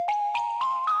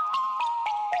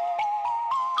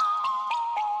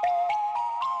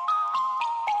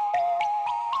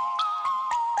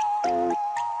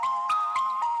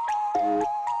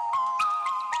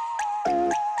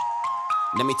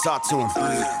Let me talk to him.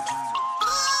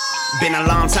 Been a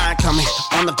long time coming,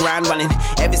 on the grind running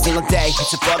every single day.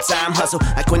 It's a full-time hustle.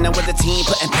 I quit up with the team,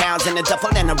 putting pounds in the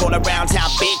duffel, and I roll around town,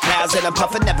 big clouds and I'm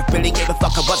puffing. Never really gave a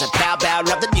fuck, I wasn't proud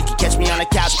about nothing. You can catch me on the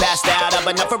couch, passed out of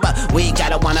enough for a week. I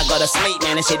don't wanna go to sleep,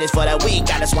 man, this shit is for the week.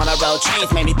 I just wanna roll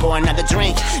trees, maybe pour another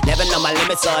drink. Never know my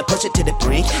limits, so I push it to the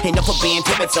brink. Ain't no for being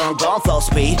timid, so I'm going full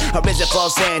speed. Or is it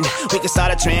full send? We can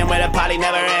start a trend where the party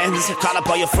never ends. Call up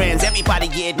all your friends,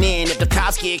 everybody getting in. If the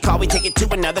cops get called, we take it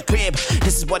to another crib.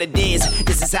 This is what it is,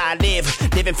 this is how I live.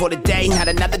 Living for the day, not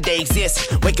another day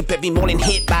exists. Wake up every morning,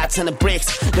 hit by a ton of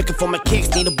bricks. Looking for my kicks,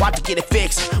 need a watch to get it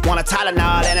fixed. Want a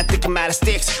Tylenol and I think I'm out of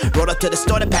sticks. Rolled up to the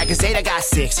store, the pack is 8, I got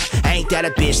 6. Ain't that a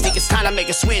bitch, think it's time to make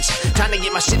a switch. Trying to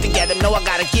get my shit together, know I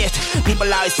got a gift.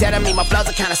 People always said to me, my flows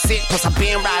are kinda sick. Plus I've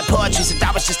been writing poetry since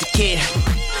I was just a kid.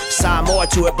 Saw more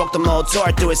to it, broke the mold,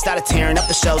 tore through it. Started tearing up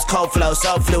the shows, cold flow,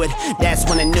 so fluid. That's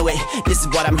when I knew it, this is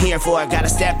what I'm here for. I gotta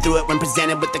step through it when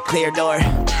presented with the clear door.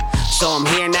 So I'm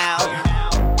here now,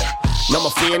 no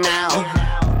more fear now.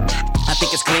 I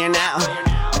think it's clear now,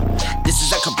 this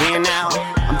is a career now.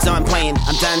 I'm done playing,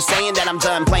 I'm done saying that I'm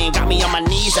done playing. Got me on my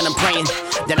knees and I'm praying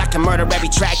that I can murder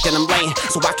every track that I'm laying,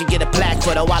 so I can get a plaque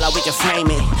for the while we can frame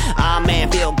it. Ah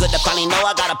man, feel good to finally know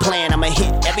I got a plan. I'ma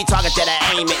hit every target that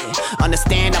I aim at.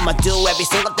 Understand I'ma do every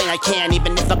single thing I can,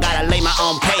 even if I gotta lay my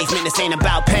own pavement. This ain't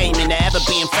about payment or ever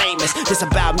being famous. This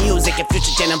about music and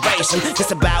future generation.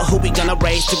 This about who we gonna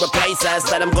raise to replace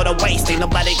us. Let them go to waste, ain't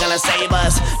nobody gonna save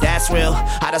us. That's real,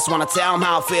 I just wanna tell them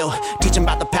how I feel. Teach them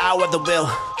about the power of the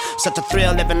will. Such a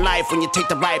thrill living life when you take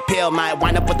the right pill. Might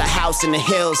wind up with a house in the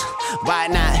hills. Why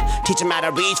not? Teach them how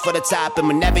to reach for the top, and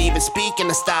we're never even speaking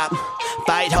to stop.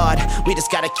 Fight hard, we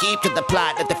just gotta keep to the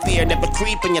plot. Let the fear never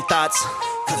creep in your thoughts.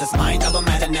 Cause it's mind over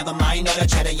matter, never mind all the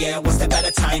chatter, yeah. What's the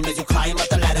better time as you climb up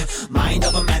the ladder? Mind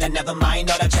over matter, never mind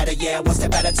all the chatter, yeah. What's the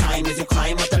better time as you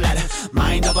climb up the ladder?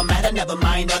 Mind over matter, never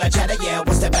mind all the chatter, yeah.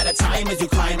 What's the better time as you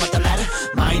climb up the ladder?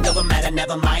 Mind over matter,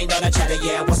 never mind all the chatter,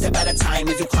 yeah. What's the better time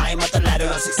as you climb up the ladder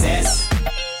of success?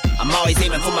 I'm always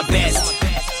aiming for my best,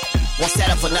 won't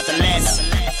settle for nothing less.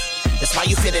 That's why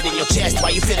you feel it in your chest, why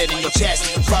you feel it in your chest.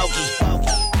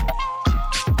 Fogey,